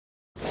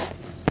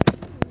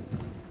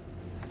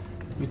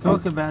We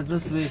talk about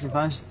this week in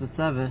Parshas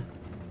Tetzaveh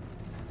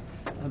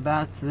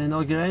about the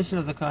inauguration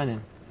of the Kohanim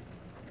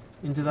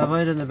into the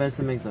Avodah in the Beis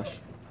HaMikdash.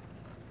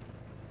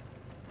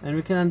 And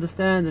we can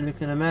understand and we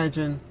can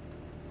imagine,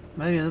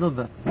 maybe a little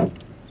bit,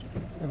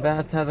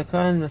 about how the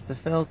Kohen must have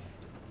felt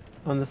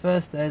on the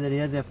first day that he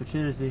had the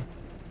opportunity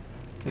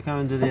to come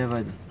and do the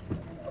Avodah.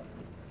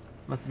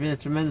 Must have been a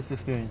tremendous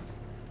experience.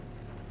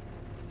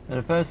 That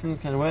a person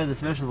can wear the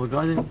special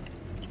begodim,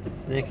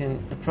 that he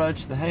can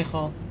approach the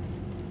Heichal,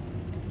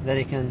 that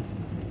he can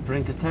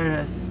bring a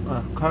teres or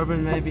a korban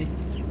maybe,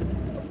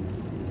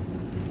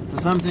 for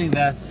something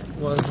that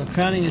was a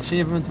crowning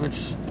achievement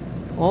which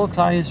all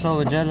Klal Yisrael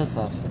were jealous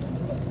of.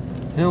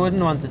 Who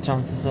wouldn't want the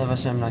chance to serve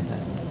Hashem like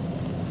that?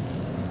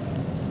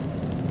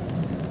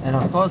 And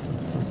of course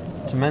it's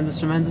a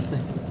tremendous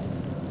thing.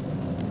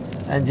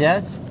 And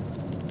yet,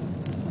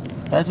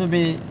 that would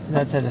be,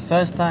 let's say, the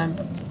first time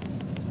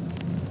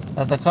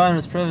that the Kohen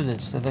was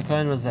privileged, that the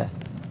Kohen was there.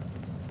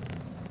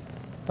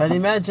 But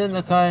imagine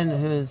the Kohen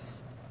who's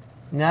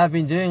now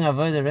been doing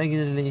Avodah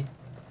regularly,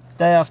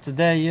 day after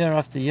day, year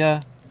after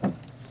year.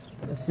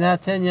 It's now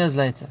 10 years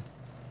later.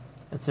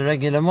 It's a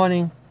regular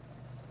morning.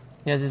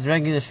 He has his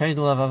regular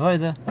schedule of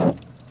Avodah.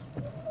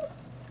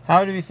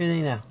 How are we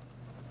feeling now?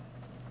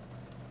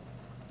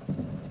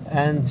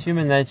 And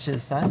human nature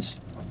is such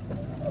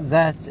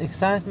that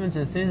excitement,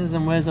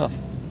 enthusiasm wears off.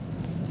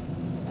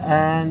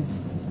 And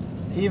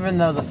even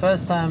though the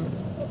first time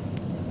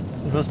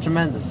it was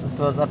tremendous, it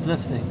was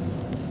uplifting,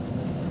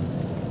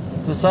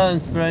 it was so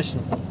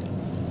inspirational,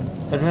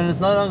 but when it's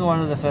no longer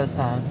one of the first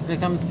times, it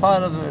becomes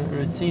part of a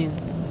routine,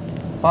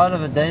 part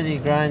of a daily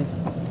grind,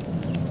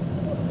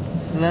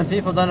 so then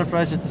people don't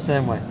approach it the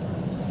same way.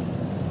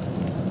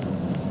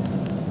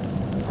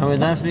 And we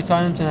don't have to be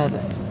kind to know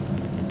that.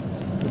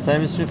 The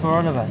same is true for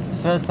all of us. The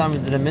first time we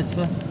did a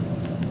mitzvah,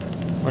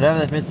 whatever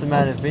that mitzvah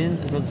might have been,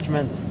 it was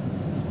tremendous.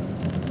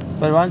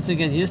 But once we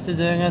get used to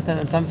doing it, and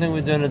it's something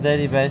we do on a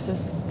daily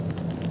basis,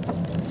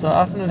 so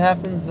often it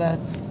happens that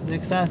the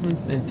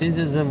excitement, the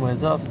enthusiasm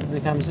wears off. It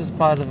becomes just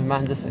part of a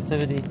mindless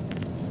activity,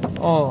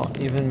 or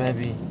even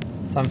maybe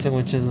something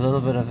which is a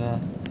little bit of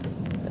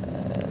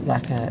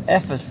like an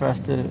effort for us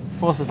to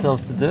force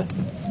ourselves to do.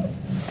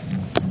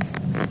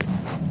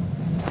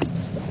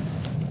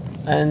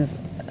 And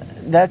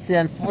that's the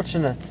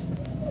unfortunate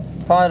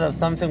part of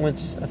something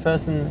which a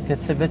person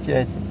gets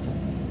habituated to.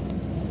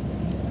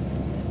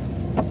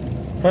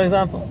 For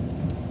example,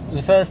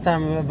 the first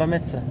time we were bar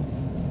mitzvah,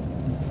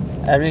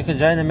 we could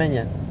join a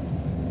minyan.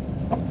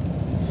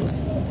 It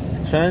was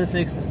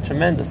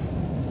tremendous.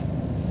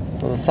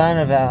 It was a sign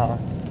of our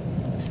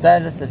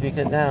status that we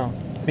could now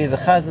be the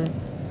chazan,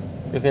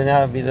 we could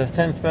now be the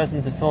 10th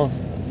person to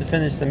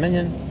finish the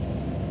minyan.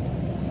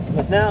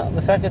 But now,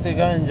 the fact that we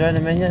go and join a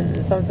minyan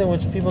is something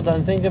which people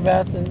don't think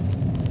about and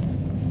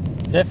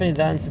definitely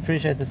don't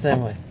appreciate the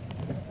same way.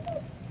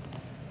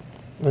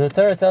 When the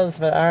Torah tells us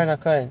about Aaron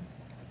HaKohen,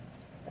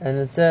 and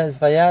it says,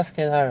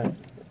 Vayasken Aaron,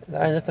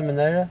 Aaron lit the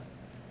menorah,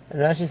 and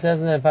Rashi says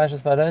in the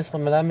Parshas Baros,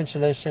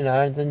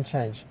 Aaron didn't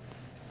change.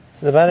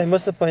 So the Baalei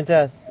Mussar point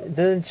out, it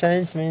didn't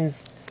change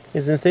means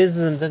his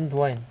enthusiasm didn't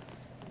wane.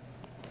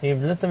 He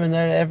lit the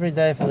menorah every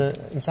day for the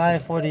entire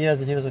 40 years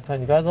that he was a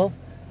Kohen Gadol,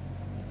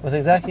 with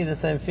exactly the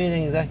same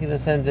feeling, exactly the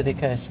same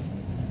dedication,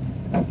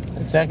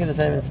 exactly the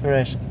same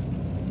inspiration.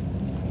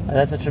 And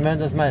that's a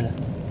tremendous meilah.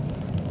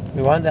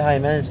 We wonder how he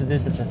managed to do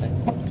such a thing.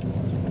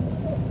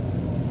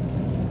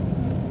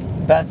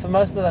 But for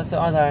most of us who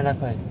aren't Aaron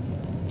HaKohen,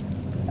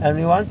 and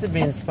we want to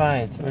be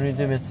inspired when we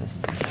do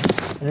mitzvahs,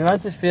 and we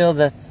want to feel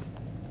that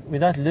we're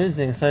not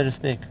losing, so to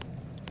speak,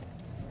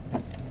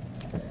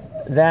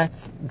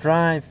 that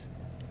drive.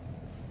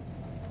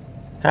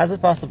 How's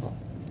it possible?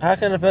 How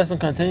can a person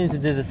continue to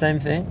do the same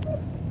thing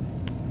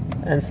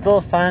and still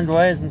find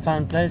ways and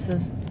find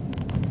places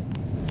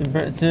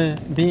to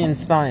be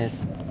inspired,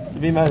 to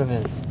be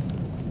motivated?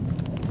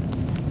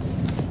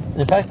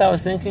 In fact, I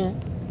was thinking,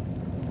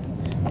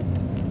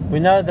 we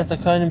know that the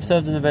Kohanim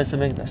served in the Beis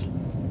HaMikdash.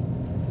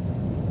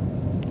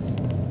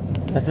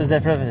 That was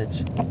their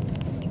privilege.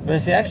 But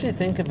if you actually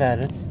think about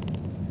it,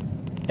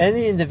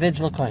 any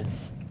individual Kohen,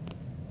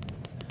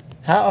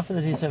 how often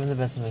did he serve in the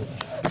Beis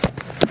HaMikdash?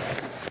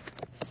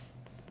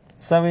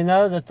 So we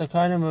know that the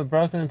Kohanim were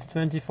broken into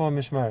 24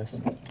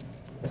 mishmaros,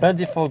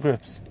 24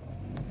 groups.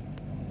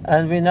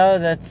 And we know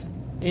that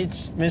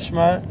each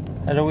mishmar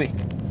had a week,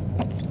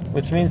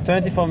 which means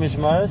 24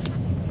 mishmaros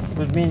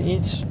would mean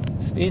each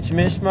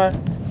mishmar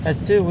had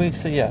 2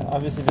 weeks a year.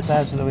 Obviously,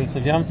 besides for the weeks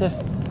of Yom Tov,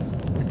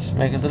 which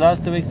make it the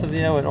last 2 weeks of the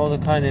year when all the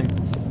Kohanim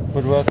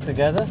would work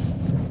together.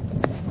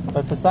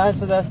 But besides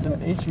for that,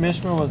 each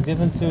mishmar was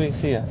given 2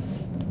 weeks a year.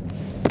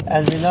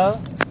 And we know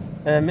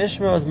that a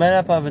mishmar was made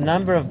up of a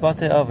number of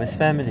batei avos,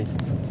 families.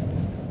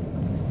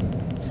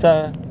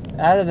 So,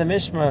 out of the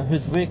mishmar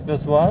whose week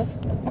this was,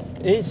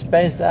 each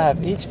beis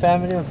av, each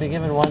family would be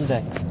given 1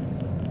 day.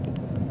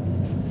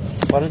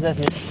 What does that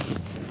mean?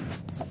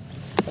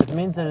 It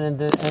means that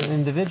an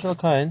individual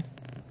Kohen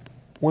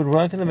would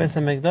work in the Beis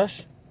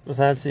HaMikdash,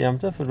 besides the Yom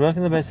Tov, would work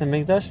in the Beis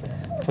HaMikdash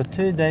for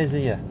 2 days a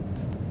year.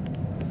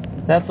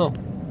 That's all.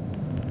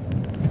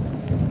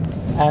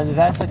 And if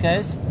that's the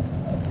case,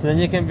 so then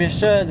you can be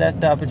sure that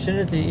the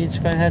opportunity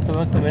each Kohen had to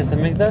work the Beis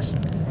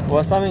HaMikdash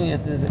was something,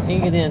 if there's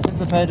eagerly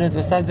anticipated,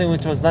 was something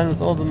which was done with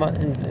all the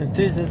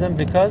enthusiasm,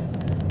 because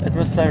it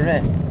was so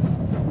rare.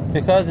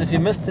 Because if you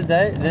miss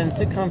today, then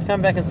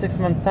come back in 6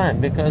 months'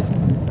 time, because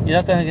you're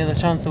not going to get a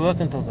chance to work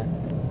until then.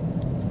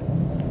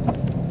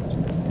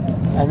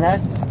 And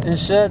that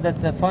ensured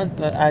that the point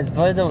that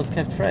Avodah was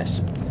kept fresh.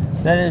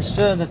 That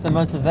ensured that the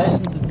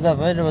motivation to do the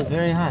Avodah was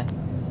very high,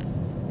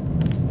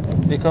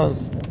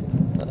 because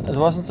it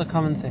wasn't a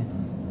common thing.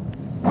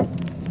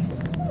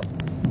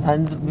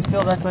 And we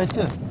feel that way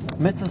too.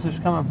 Mitzvahs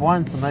which come up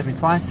once or maybe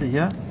twice a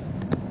year,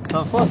 so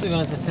of course we're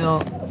going to feel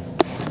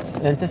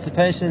the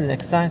anticipation, the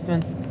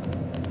excitement,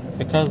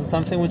 because it's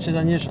something which is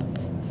unusual.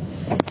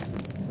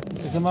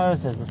 The Gemara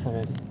says this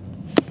already.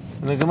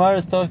 And the Gemara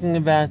is talking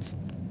about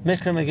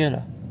Mikra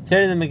Megillah,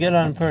 carry the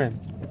Megillah on Purim,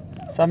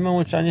 something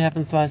which only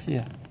happens twice a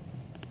year.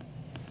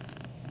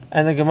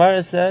 And the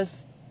Gemara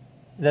says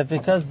that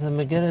because the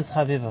Megillah is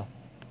Chaviva,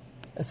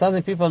 it's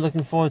something people are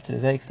looking forward to,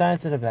 they're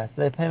excited about,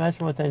 so they pay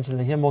much more attention,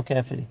 they hear more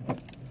carefully.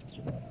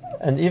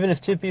 And even if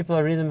two people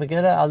are reading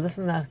Megillah, I'll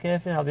listen that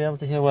carefully and I'll be able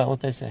to hear well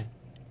what they're saying.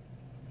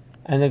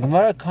 And the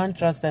Gemara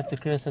contrasts that to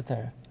Kriyas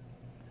HaTorah.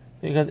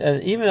 Because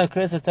even though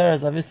Kriyas HaTorah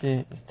is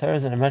obviously, Torah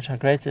is at a much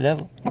greater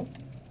level,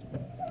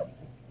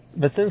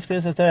 but since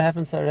Kriyas HaTorah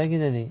happens so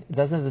regularly, it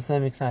doesn't have the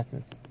same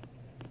excitement.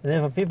 And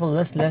therefore people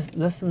listen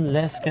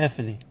less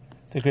carefully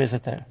to Kriyas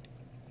HaTorah.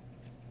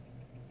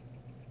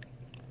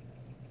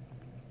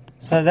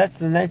 So that's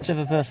the nature of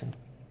a person.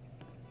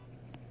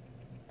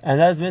 And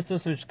those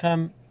mitzvahs which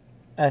come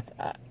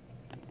at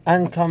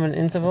uncommon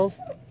intervals,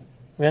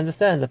 we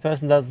understand the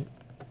person does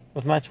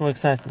with much more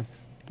excitement,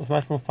 with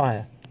much more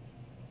fire.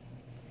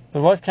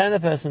 But what can a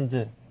person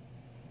do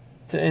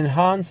to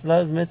enhance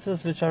those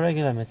mitzvahs which are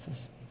regular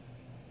mitzvahs?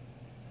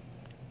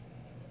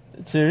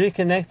 To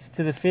reconnect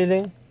to the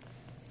feeling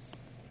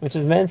which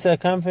is meant to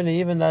accompany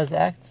even those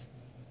acts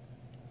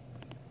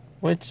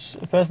which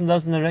a person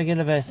does on a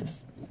regular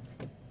basis.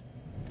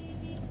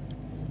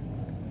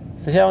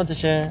 So here I want to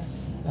share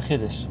a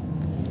chiddush,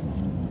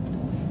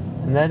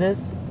 and that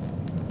is,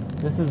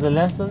 this is the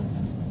lesson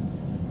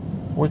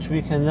which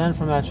we can learn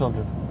from our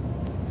children.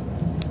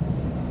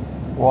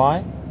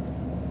 Why?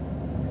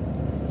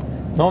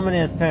 Normally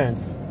as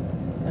parents,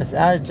 it's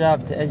our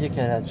job to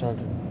educate our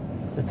children,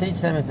 to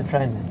teach them and to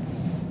train them.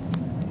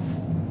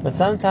 But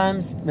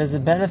sometimes there's a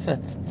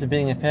benefit to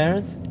being a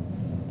parent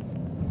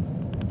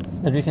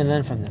that we can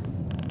learn from them.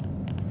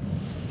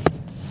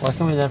 What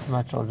can we learn from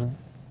our children?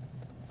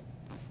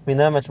 We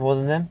know much more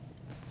than them.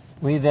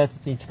 We're there to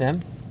teach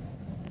them.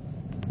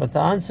 But the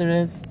answer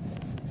is,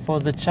 for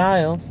the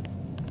child,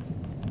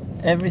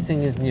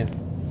 everything is new.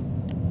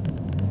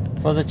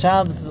 For the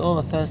child, this is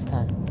all the first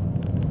time.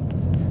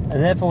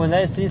 And therefore, when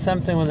they see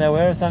something, when they're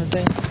aware of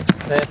something,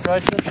 they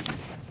approach it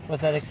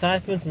with that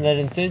excitement and that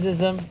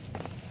enthusiasm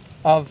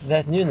of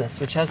that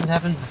newness, which hasn't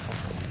happened before.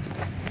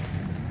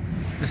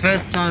 The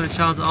first time a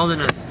child's old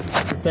enough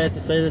to stay at the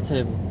Seder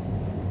table,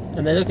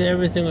 and they look at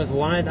everything with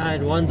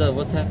wide-eyed wonder of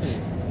what's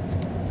happening.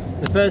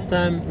 The first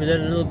time we let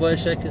a little boy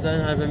shake his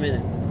own eye by a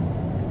minute.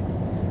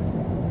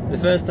 The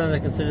first time they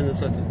can sit in the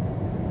sukkah.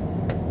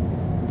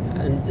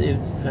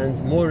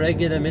 And more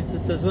regular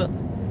mitzvahs as well.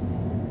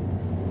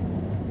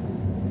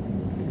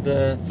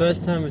 The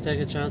first time we take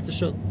a child to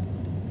shul.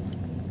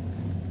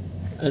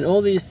 And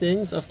all these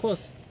things, of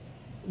course,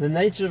 the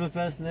nature of a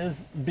person is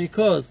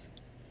because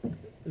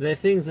they're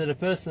things that a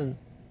person,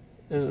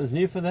 it was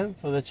new for them,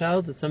 for the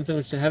child, it's something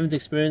which they haven't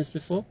experienced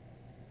before.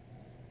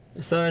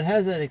 So it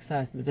has that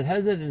excitement, it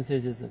has that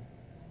enthusiasm.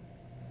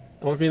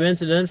 And what we're meant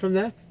to learn from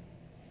that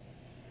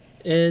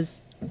is,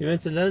 we're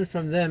meant to learn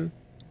from them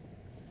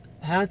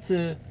how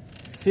to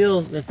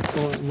feel that,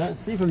 or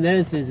see from their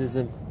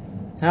enthusiasm,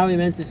 how we're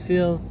meant to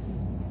feel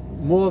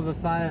more of a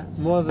fire,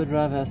 more of a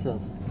drive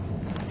ourselves.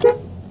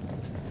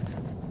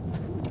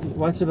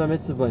 Watch a bar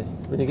mitzvah boy,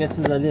 when he gets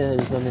to the aliyah,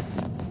 he's bar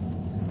mitzvah.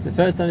 The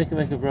first time he can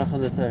make a bracha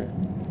on the Torah.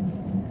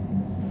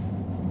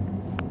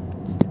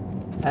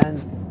 And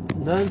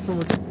learn from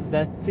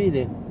that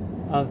feeling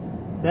of,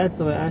 that's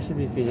the way I should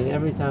be feeling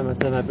every time I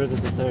say my bracha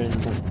to Torah in the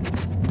morning.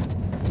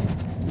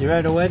 You're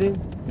at a wedding,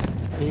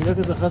 and you look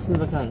at the chassan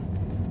v'kala,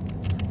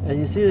 and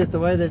you see that the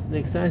way that the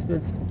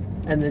excitement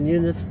and the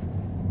newness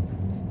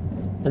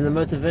and the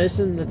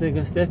motivation that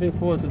they're stepping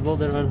forward to build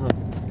their own home.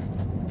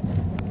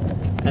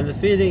 And the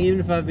feeling, even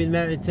if I've been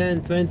married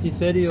 10, 20,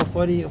 30 or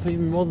 40 or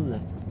even more than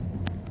that,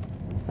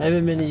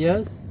 however many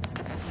years,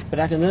 but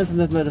I can learn from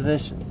that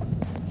motivation.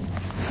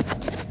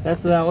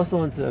 That's what I also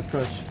want to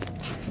approach.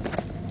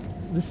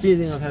 The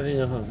feeling of having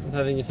a home, of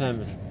having a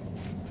family.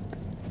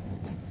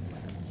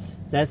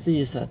 That's the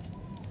yisod,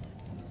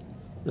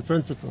 the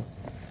principle.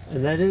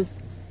 And that is,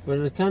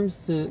 when it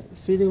comes to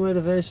feeling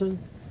motivation,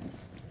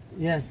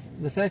 yes,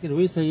 the fact that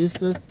we're so used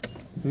to it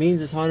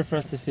means it's harder for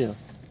us to feel.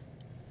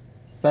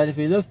 But if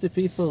we look to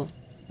people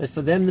that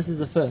for them this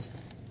is a first,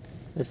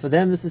 that for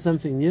them this is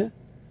something new,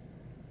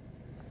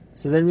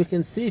 so then we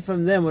can see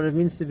from them what it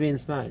means to be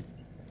inspired.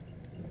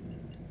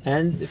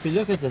 And if we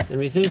look at it and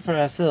we think for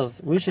ourselves,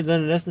 we should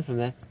learn a lesson from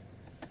that,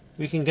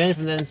 we can gain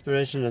from that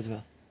inspiration as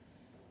well.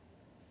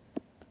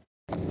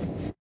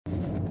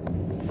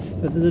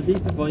 But there's a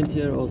deeper point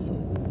here also.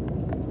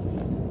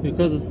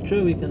 Because it's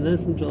true, we can learn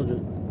from children,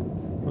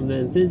 from their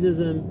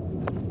enthusiasm,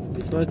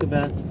 we spoke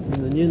about,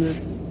 from the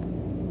newness,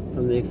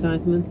 from the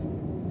excitement.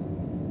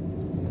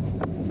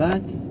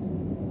 But it's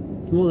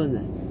more than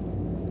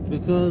that.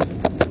 Because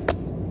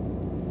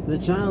the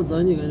child's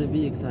only going to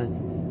be excited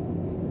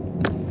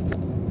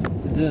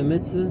to do a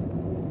mitzvah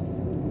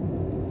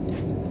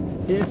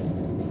if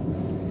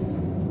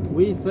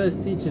we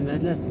first teach him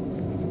that lesson.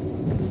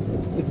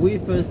 If we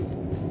first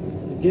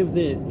give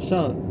the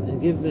show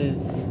and give the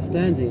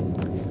understanding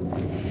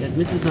that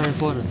mitzvahs are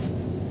important,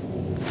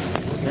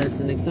 that it's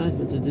an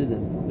excitement to do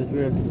them, but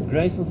we're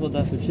grateful for the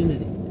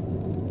opportunity,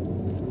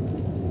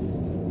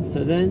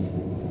 so then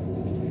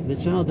the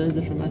child learns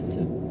it from us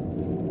too.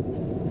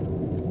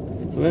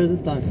 So where does it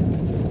start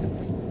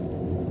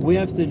from? We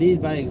have to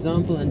lead by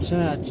example and show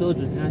our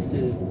children how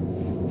to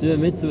do a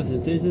mitzvah with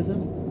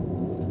enthusiasm,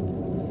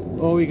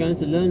 or are we going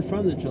to learn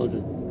from the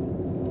children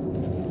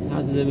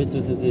how to do a mitzvah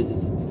with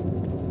enthusiasm?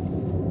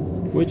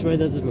 Which way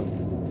does it work?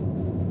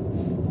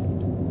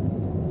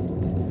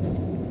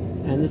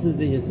 And this is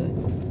the yesod.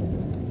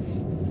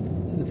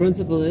 The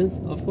principle is,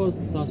 of course,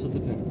 it starts with the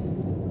parents.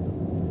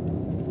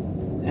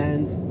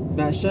 And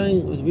by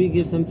showing that we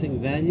give something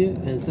value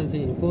and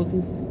something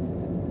important,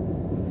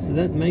 so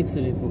that makes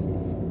it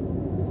important.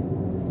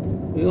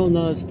 We all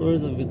know of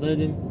stories of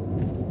Gedolim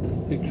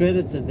who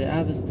credited their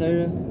Avos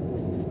Torah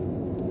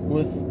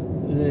with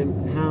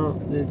how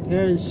their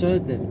parents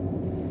showed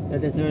them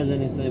that their Torah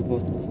learning is so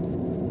important.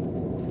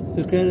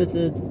 Who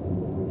credited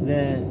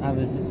their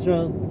Avos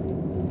Yisrael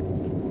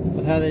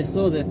with how they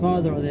saw their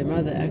father or their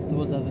mother act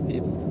towards other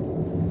people.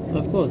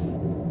 Of course,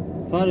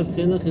 part of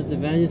Chinuch is the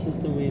value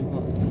system we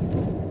impart.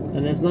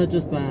 And that's not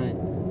just by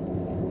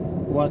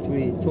what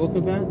we talk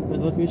about, but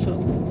what we show.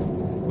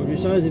 What we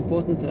show is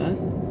important to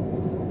us,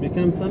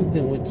 becomes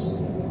something which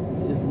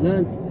is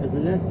learnt as a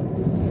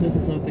lesson. This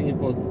is something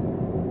important.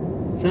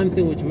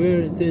 Something which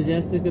we're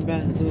enthusiastic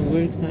about and something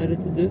we're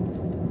excited to do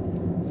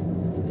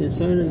is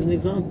shown as an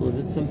example.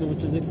 It's something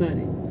which is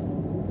exciting,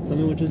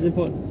 something which is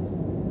important,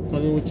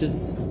 something which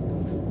is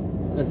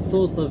a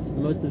source of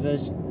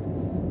motivation.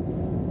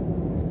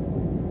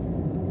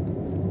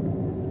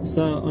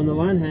 So on the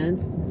one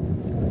hand,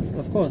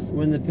 of course,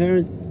 when the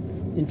parent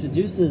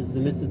introduces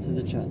the mitzvah to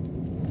the child,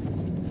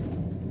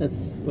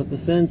 that's with the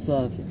sense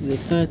of the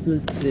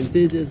excitement, the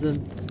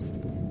enthusiasm,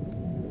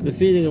 the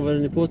feeling of what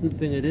an important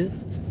thing it is,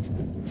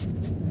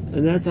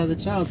 and that's how the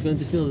child's going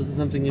to feel this is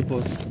something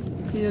important.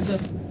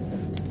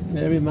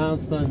 Every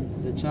milestone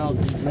the child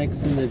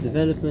makes in their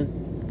development,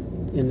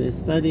 in their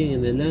studying,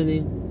 in their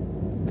learning,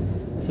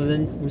 so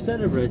then we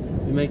celebrate,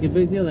 we make a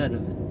big deal out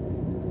of it.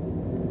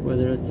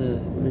 Whether it's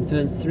when he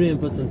turns 3 and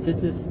puts on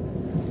tzitzis,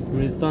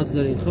 when he starts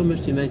learning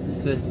Chumash, he makes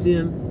his first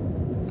siyam,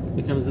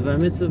 becomes a bar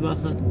mitzvah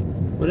bacha,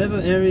 whatever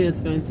area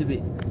it's going to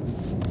be.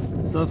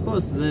 So of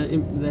course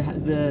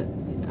the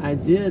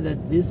idea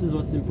that this is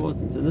what's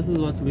important and this is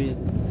what we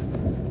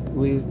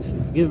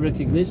give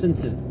recognition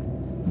to.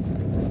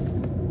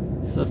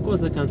 So of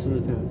course that comes from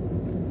the parents.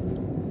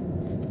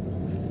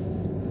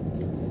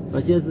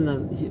 But here's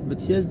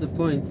the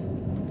point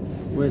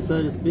where,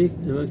 so to speak,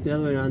 it works the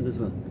other way around as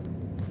well.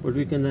 What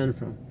we can learn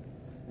from,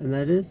 and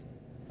that is,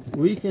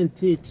 we can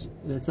teach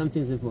that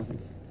something's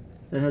important,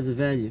 that has a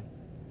value,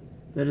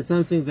 that is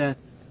something that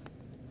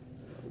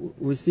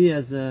we see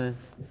as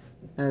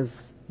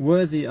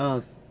worthy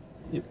of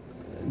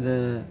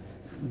the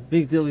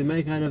big deal we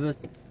make out of it,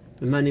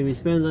 the money we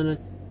spend on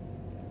it,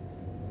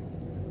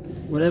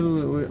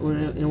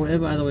 in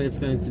whatever other way it's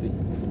going to be.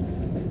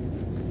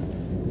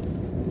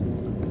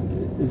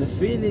 The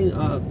feeling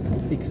of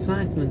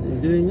excitement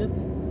in doing it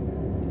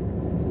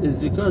is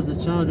because the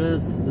child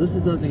realizes this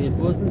is something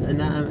important and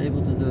now I'm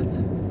able to do it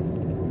too.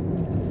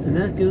 And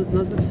that gives us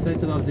not the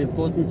perspective of the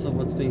importance of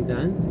what's being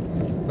done,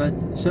 but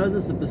shows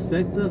us the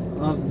perspective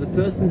of the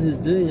person who's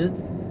doing it,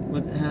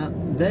 with how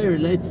they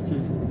relate to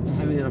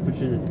having an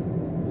opportunity.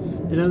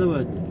 In other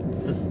words,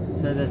 let's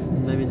say that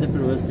maybe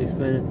different words to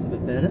explain it a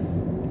bit better.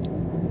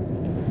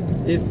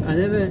 If I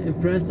never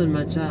impressed on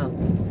my child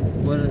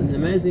what an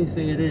amazing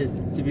thing it is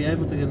to be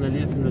able to get an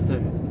aliyah from the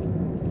Torah,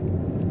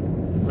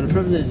 what a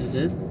privilege it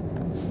is,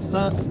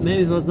 so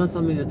maybe it was not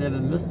something that they ever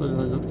missed or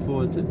looked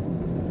forward to.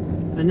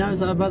 And now it's,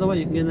 by the way,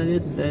 you can get an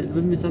aliyah today, it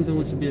wouldn't be something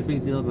which would be a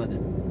big deal by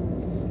them.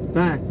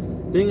 But,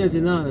 being as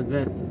you know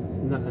that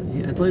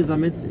until he's bar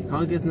mitzvah, he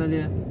can't get an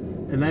aliyah,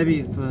 and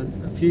maybe for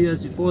a few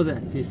years before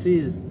that, he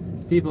sees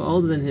people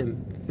older than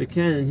him who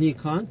can and he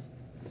can't,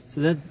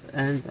 so that,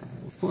 and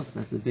of course,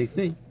 that's a big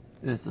thing.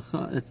 That's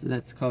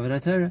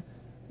kavod Torah,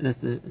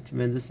 that's a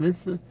tremendous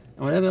mitzvah,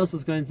 and whatever else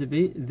is going to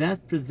be,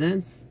 that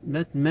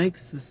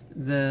makes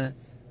the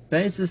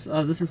basis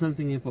of this is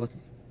something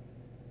important,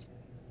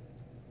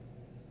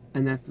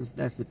 and that's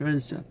the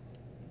parents' job.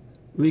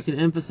 We can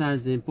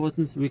emphasize the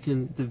importance, we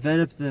can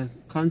develop the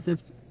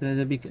concept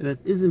that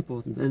is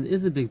important and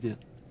is a big deal.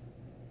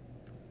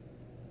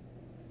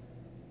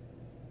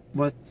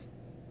 what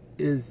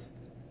is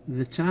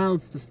the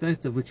child's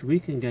perspective, which we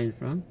can gain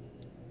from,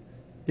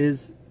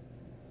 is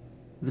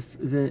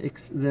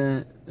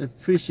the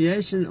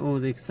appreciation or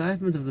the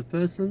excitement of the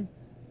person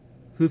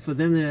who, for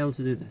them, they're able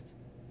to do that.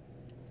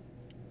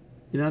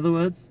 In other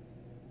words,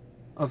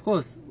 of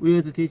course, we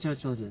want to teach our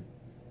children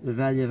the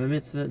value of a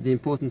mitzvah, the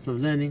importance of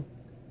learning,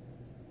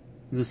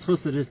 the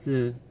schus that is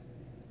to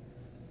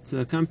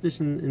accomplish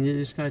in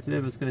Yiddishkeit,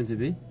 whatever it's going to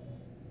be.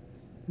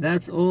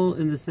 That's all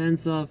in the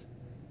sense of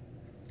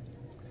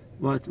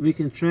what we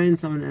can train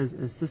someone as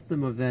a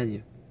system of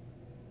value.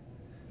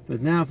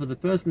 But now for the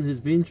person who's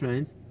been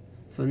trained,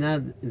 so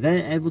now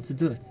they're able to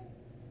do it.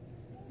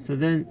 So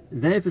then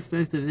their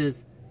perspective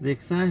is the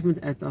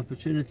excitement at the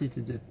opportunity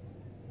to do.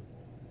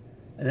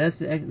 And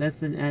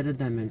that's an added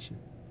dimension.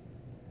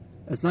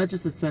 It's not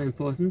just it's so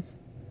important,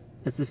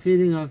 it's a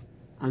feeling of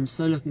I'm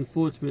so looking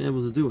forward to being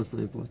able to do what's so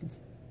important.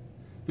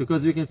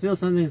 Because we can feel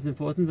something is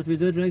important, but we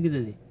do it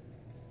regularly.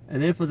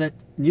 And therefore that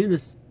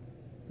newness,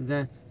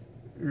 that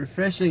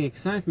refreshing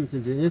excitement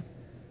in doing it,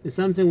 is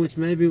something which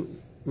maybe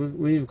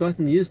we've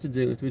gotten used to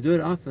doing it. We do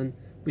it often,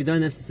 we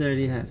don't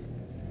necessarily have.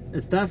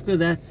 It's tafka,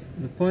 that's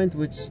the point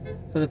which,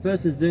 for the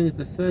person who's doing it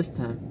the first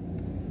time,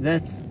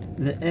 that's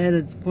the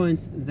added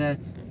point that,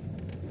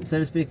 so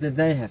to speak, that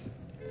they have.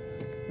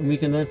 And we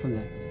can learn from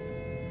that.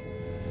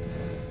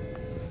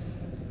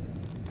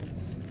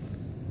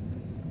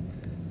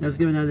 Let's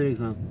give another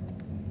example.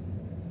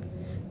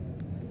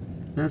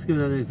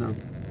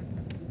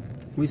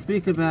 We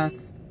speak about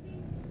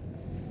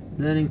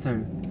learning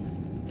Torah.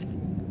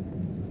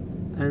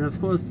 And of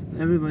course,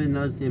 everybody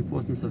knows the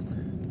importance of Torah.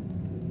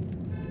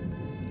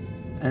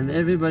 And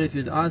everybody, if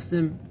you'd ask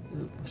them,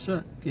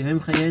 sure,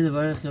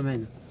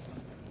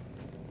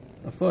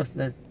 of course,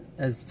 that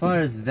as far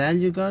as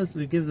value goes,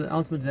 we give the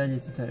ultimate value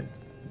to Torah.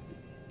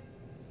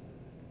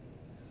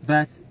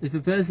 But if a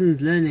person is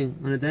learning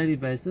on a daily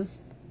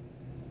basis,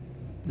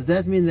 does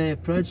that mean they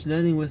approach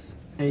learning with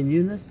a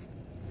newness?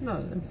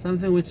 No, it's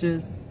something which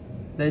is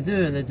they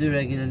do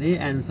regularly,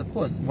 and it's, of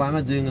course, why am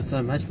I doing it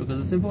so much? Because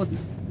it's important.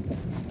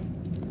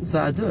 So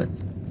I do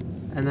it,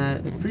 and I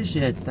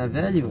appreciate it, I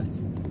value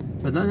it,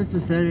 but not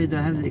necessarily do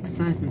I have the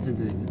excitement in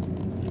doing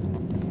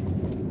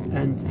it.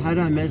 And how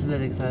do I measure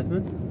that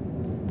excitement?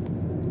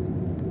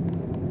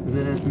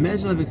 The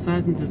measure of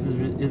excitement is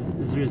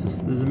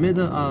rizus. There's a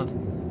measure of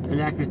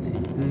alacrity.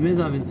 There's a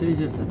measure of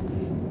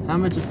enthusiasm. How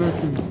much a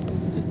person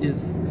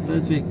is, so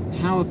to speak,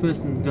 how a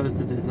person goes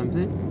to do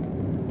something,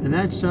 and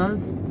that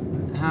shows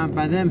how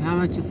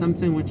much is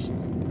something which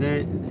they're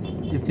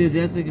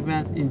enthusiastic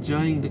about,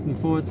 enjoying, looking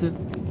forward to.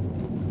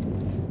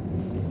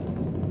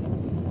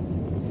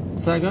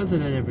 So I go to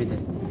that every day.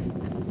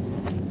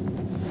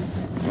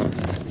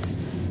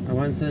 I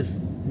mentioned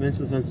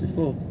this once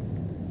before.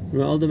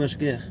 Roaldo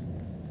Mashgiach,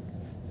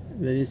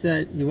 that he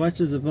said he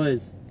watches the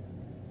boys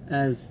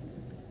as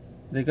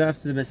they go up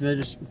to the Beis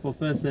Medrash before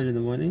first thing in the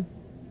morning,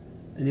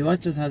 and he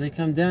watches how they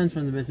come down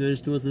from the Beis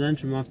Medrash towards the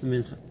lunchroom after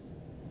Mincha.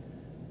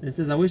 And he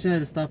says, I wish I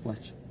had a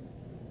stopwatch,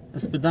 a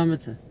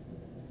speedometer,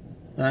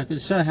 that I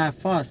could show how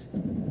fast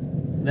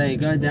they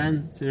go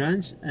down to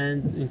lunch,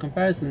 and in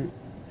comparison,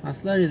 how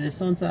slowly they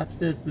saunter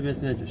upstairs to the Beis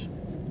Medrash.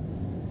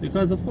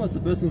 Because of course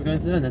the person's going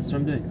to learn, that's what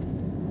I'm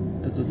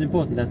doing. That's what's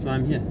important, that's why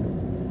I'm here.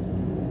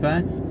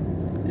 But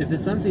if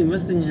there's something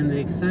missing in the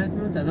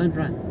excitement, I don't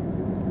run.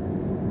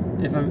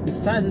 If I'm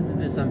excited to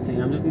do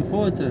something, I'm looking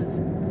forward to it,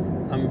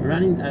 I'm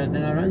running,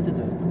 then I run to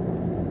do it.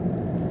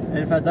 And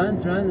if I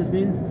don't run, it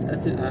means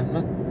it's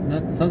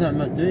not that I'm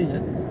not doing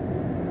it,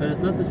 but it's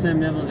not the same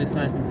level of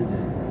excitement to do it.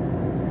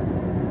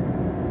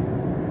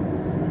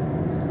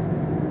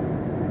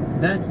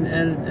 That's an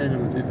added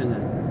element we can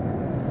learn.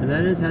 And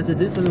that is how to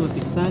do something with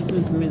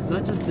excitement. It means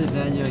not just the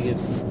value I give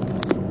to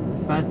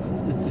it, but it's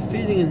the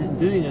feeling in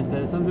doing it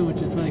that it's something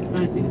which is so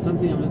exciting, it's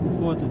something I'm looking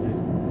forward to doing.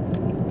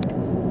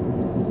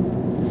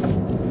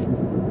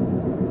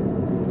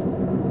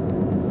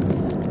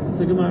 It's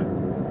a Gemara.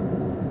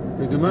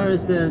 The Gemara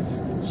says,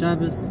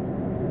 Shabbos,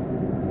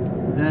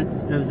 that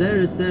Rav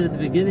Zera said at the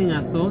beginning,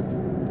 I thought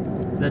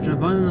that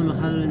Rabbanan are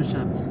Mechalalim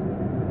Shabbos.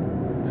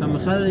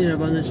 Kamechalali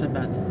Rabbanan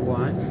Shabbat.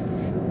 Why?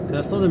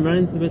 Because I saw them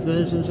running to the Beis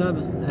Medrash on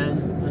Shabbos,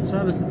 and on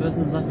Shabbos the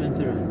person is not meant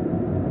to run.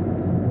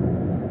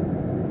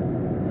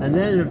 And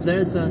then Rav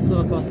Zera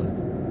saw a pasuk,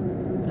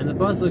 and the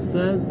pasuk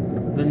says,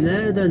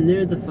 "V'nerda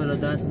nirda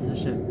faladas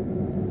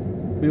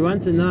Hashem." We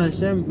want to know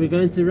Hashem, we're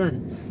going to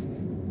run,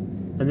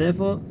 and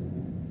therefore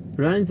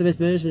running to the Beis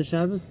Medrash on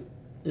Shabbos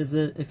is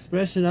an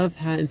expression of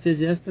how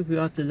enthusiastic we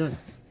are to learn.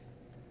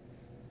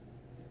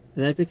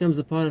 And that becomes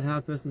a part of how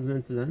a person is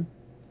meant to learn,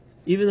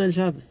 even on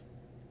Shabbos.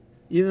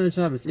 Even on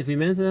Shabbos, if we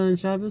meant to learn on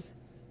Shabbos,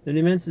 then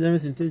we meant to learn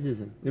with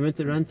enthusiasm. We meant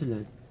to run to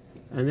learn.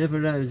 And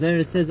therefore Rav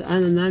Zera says,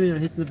 I'm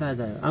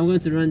going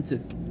to run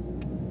too.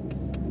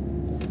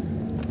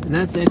 And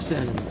that's the extra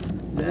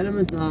element. The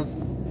element of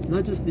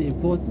not just the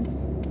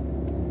importance,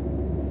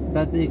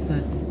 but the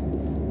excitement.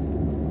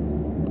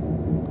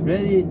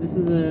 Really, this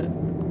is a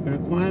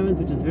requirement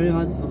which is very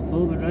hard to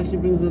fulfill, but Rashi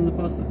brings on the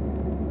pasuk.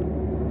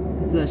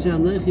 So Asher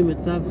Anochi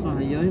Mitzavcha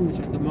Hayom, which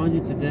I command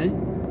you today,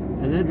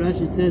 and that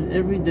Rashi says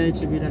every day it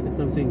should be like it's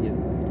something new.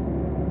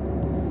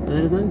 And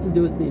that has nothing to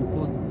do with the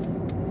importance.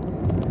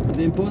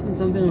 The importance,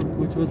 something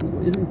which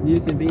isn't new,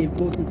 can be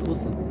important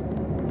also.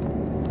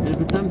 And if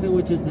it's something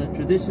which is a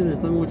tradition and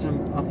something which I'm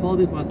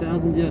upholding for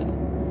 1,000 years,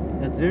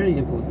 that's very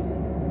important.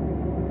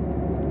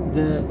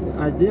 The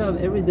idea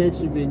of every day it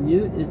should be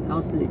new is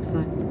also the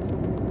excitement.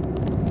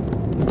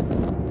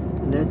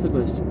 And that's the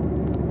question.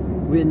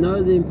 We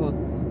know the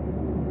importance.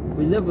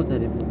 We live with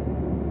that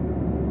importance.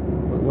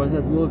 What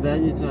has more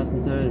value to us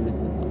in Torah and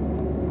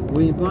mitzvahs?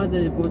 We impart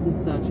that importance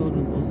to our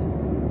children also.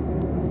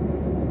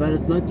 But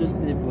it's not just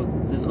the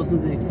importance, there's also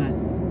the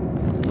excitement.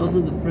 There's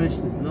also the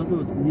freshness, there's also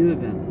what's new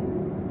about it.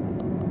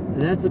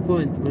 And that's the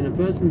point, when a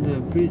person who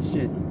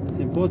appreciates it's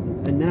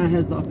important and now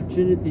has the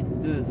opportunity to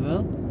do as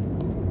well,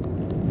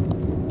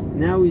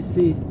 now we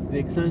see the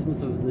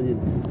excitement of the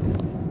newness.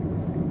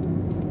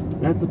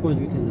 That's the point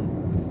we can learn.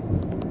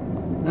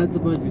 That's the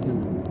point we can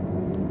learn.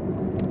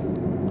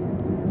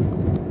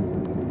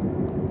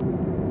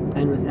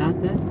 And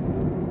without that,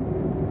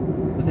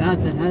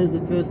 how does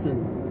a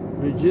person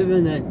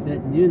rejuvenate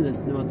that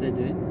newness in what they're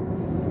doing?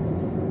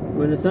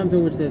 When it's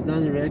something which they've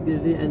done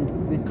regularly,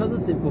 and because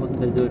it's important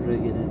they do it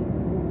regularly,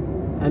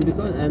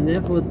 and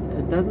therefore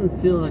it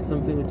doesn't feel like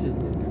something which is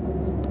new.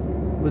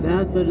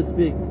 Without, so to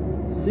speak,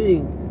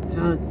 seeing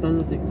how it's done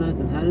with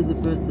excitement, how does a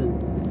person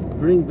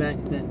bring back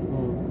that,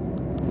 or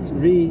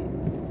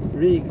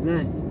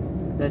reignite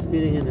that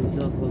feeling in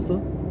himself also?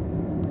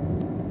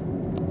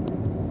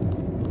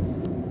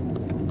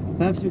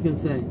 Perhaps we can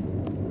say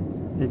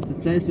that the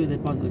place where the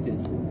pasuk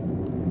is,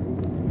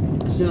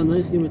 Asher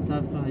Anochi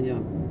Mitzavcha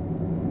Hayom,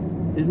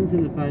 isn't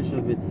in the parasha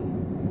of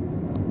mitzvahs.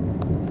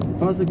 The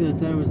pasuk in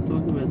the Torah was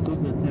talking about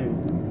Torah.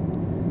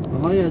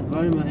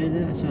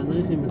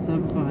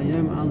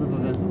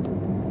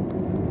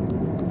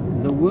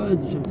 The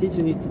words which I'm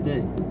teaching you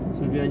today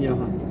should be on your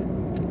heart.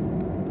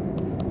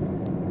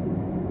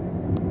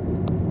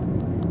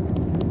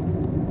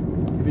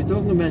 If you're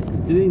talking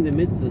about doing the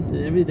mitzvahs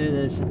and every day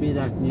that it should be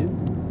like new,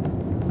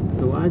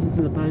 so why is this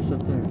in the parasha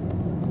of Torah?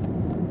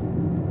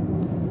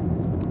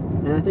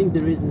 And I think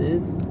the reason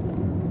is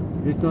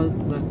because,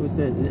 like we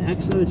said, the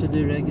action which I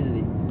do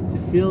regularly, to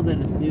feel that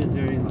it's new is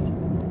very hard.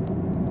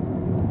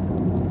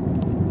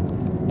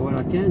 But what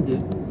I can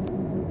do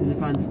is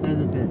if I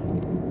understand it better.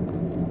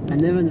 I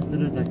never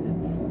understood it like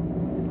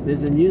that.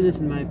 There's a newness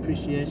in my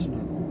appreciation of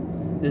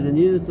it. There's a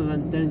newness of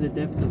understanding the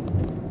depth of it.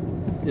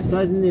 If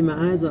suddenly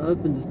my eyes are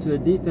opened to a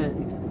deeper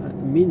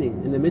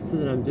meaning in the mitzvah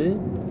that I'm doing,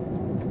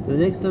 the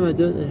next time I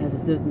do it, it has a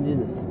certain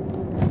newness.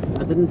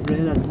 I didn't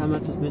realize how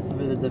much this mitzvah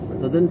made a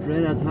difference. I didn't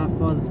realize how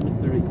far this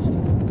mitzvah reached.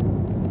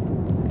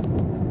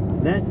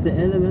 That's the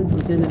element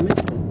within a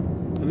mitzvah.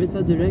 A mitzvah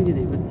I do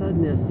regularly, but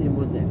suddenly I see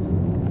more depth.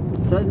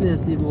 Suddenly I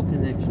see more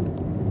connection.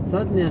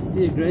 Suddenly I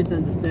see a greater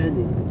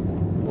understanding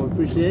or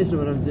appreciation of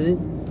what I'm doing.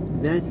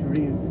 That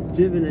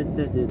rejuvenates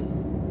that newness.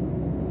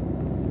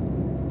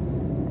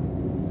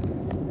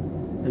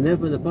 And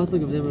therefore the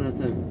pasuk of Limud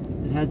Torah,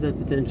 it has that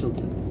potential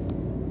too.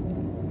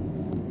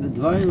 The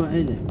Dvarim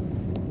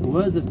Ha'eleh, the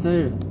words of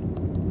Torah,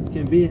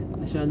 can be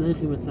Asher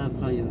Anochi Mitzavcha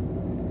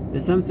Hayom.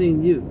 There's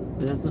something new,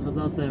 and that's the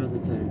Chazal say about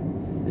the Torah.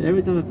 And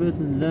every time a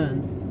person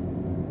learns,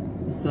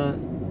 so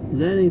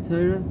learning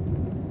Torah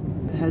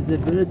has the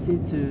ability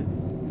to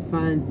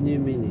find new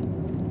meaning,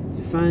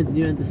 to find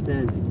new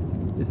understanding,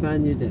 to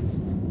find new depth.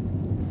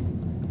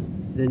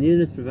 The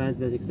newness provides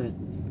that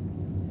excitement.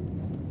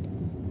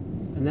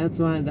 And that's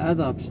why the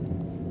other option,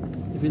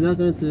 if you're not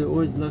going to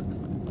always look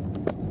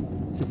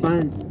to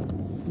find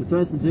the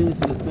person doing it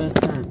for the first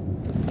time,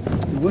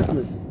 to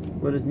witness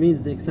what it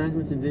means, the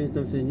excitement in doing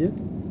something new,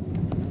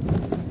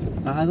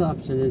 our other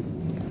option is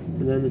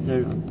to learn the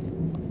Torah on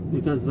it.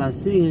 Because by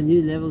seeing a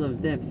new level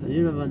of depth, a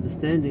new level of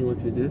understanding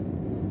what we do,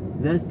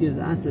 that gives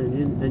us a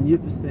new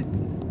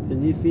perspective, a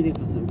new feeling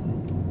for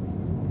something.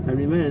 And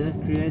remember,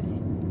 that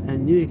creates a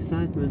new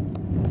excitement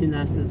in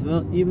us as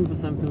well, even for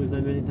something we've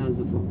done many times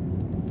before.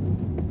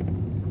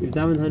 We've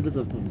done it hundreds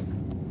of times.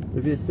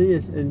 If you see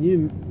a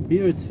new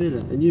birur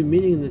tefillah, a new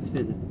meaning in the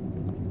tefillah,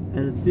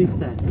 and it speaks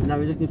that, and now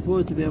we're looking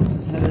forward to be able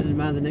to have it in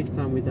mind the next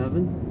time we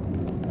daven,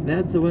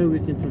 that's the way we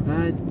can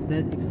provide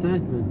that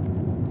excitement,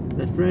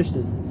 that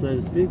freshness, so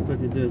to speak, what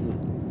we do as well.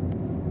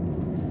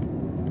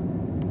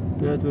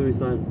 So that's where we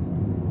started.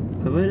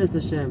 Avodas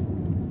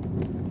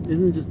Hashem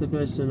isn't just a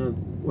question of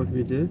what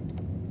we do.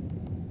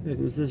 Like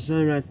Mr.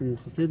 Hashem writes in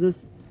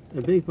Chassidus,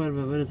 a big part of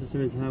Avodas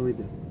Hashem is how we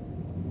do.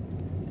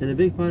 And a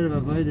big part of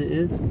Avodah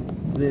is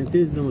the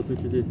enthusiasm with which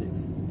we do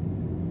things.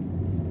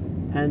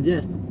 And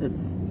yes,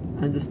 it's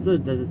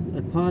understood that it's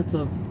a part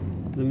of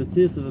the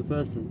mitzvahs of a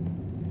person.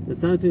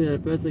 It's something that a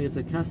person gets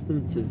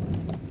accustomed to.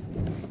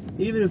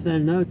 Even if they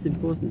know it's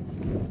important,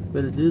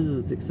 but it loses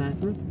its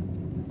excitement.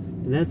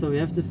 And that's why we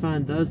have to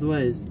find those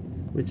ways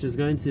which is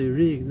going to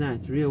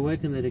reignite,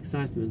 reawaken that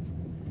excitement,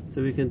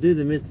 so we can do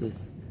the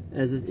mitzvahs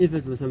as if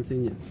it was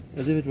something new,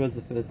 as if it was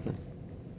the first time.